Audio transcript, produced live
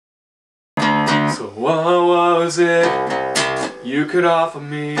So what was it you could offer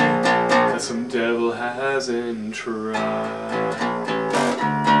me that some devil hasn't tried?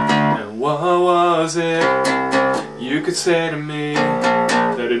 And what was it you could say to me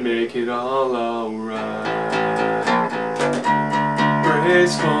that'd make it all alright?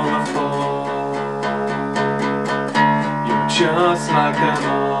 Graceful of fall, you're just like them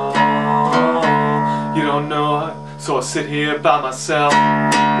all. You don't know it, so I sit here by myself,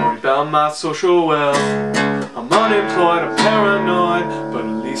 worried about my social wealth. I'm unemployed, I'm paranoid, but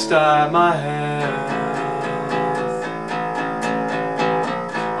at least I have my health.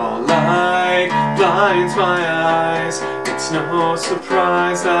 All light blinds my eyes, it's no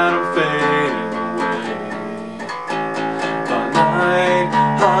surprise that I'm fading away. By night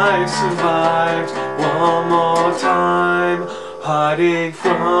I've survived one more time, hiding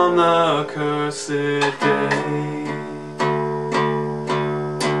from the cursed day.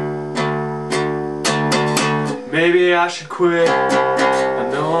 Maybe I should quit, I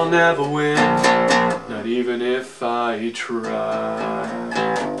know I'll never win, not even if I try.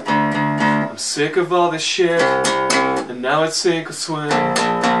 I'm sick of all this shit, and now it's sink or swim,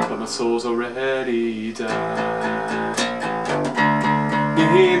 but my soul's already died.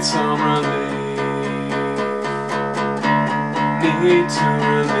 Need some relief, need to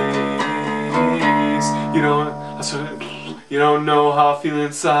release. You don't know how I feel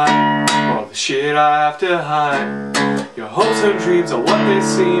inside, all the shit I have to hide. Your hopes and dreams are what they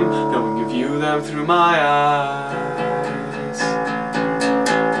seem, no one can view them through my eyes.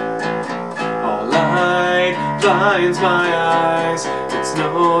 All light blinds my eyes, it's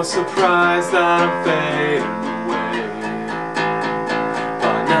no surprise that I'm fading away.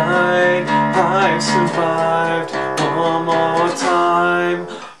 By night I've survived one more time,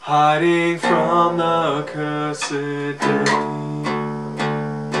 hiding from the cursed day.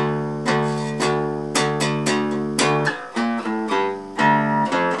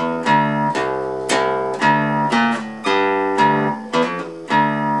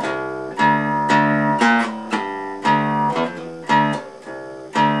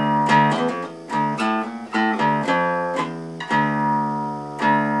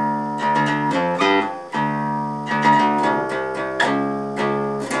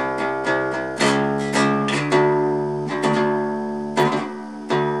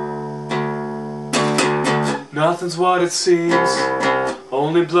 Nothing's what it seems,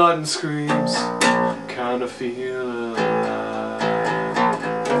 only blood and screams, kinda feel alive.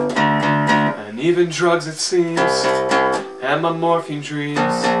 And even drugs it seems, and my morphine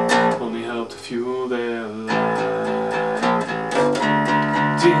dreams, only help to fuel their life.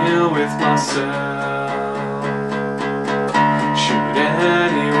 Deal with myself, should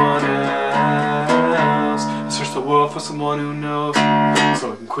anyone else? I search the world for someone who knows,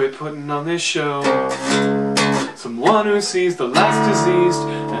 so I can quit putting on this show. Someone who sees the last diseased,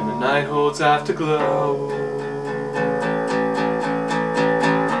 and the night holds afterglow.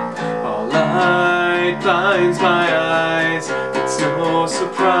 All light blinds my eyes, it's no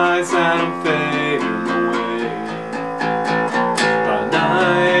surprise that I'm fading away. By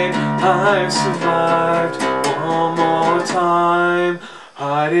night I've survived one more time,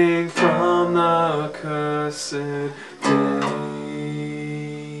 hiding from the cursed day.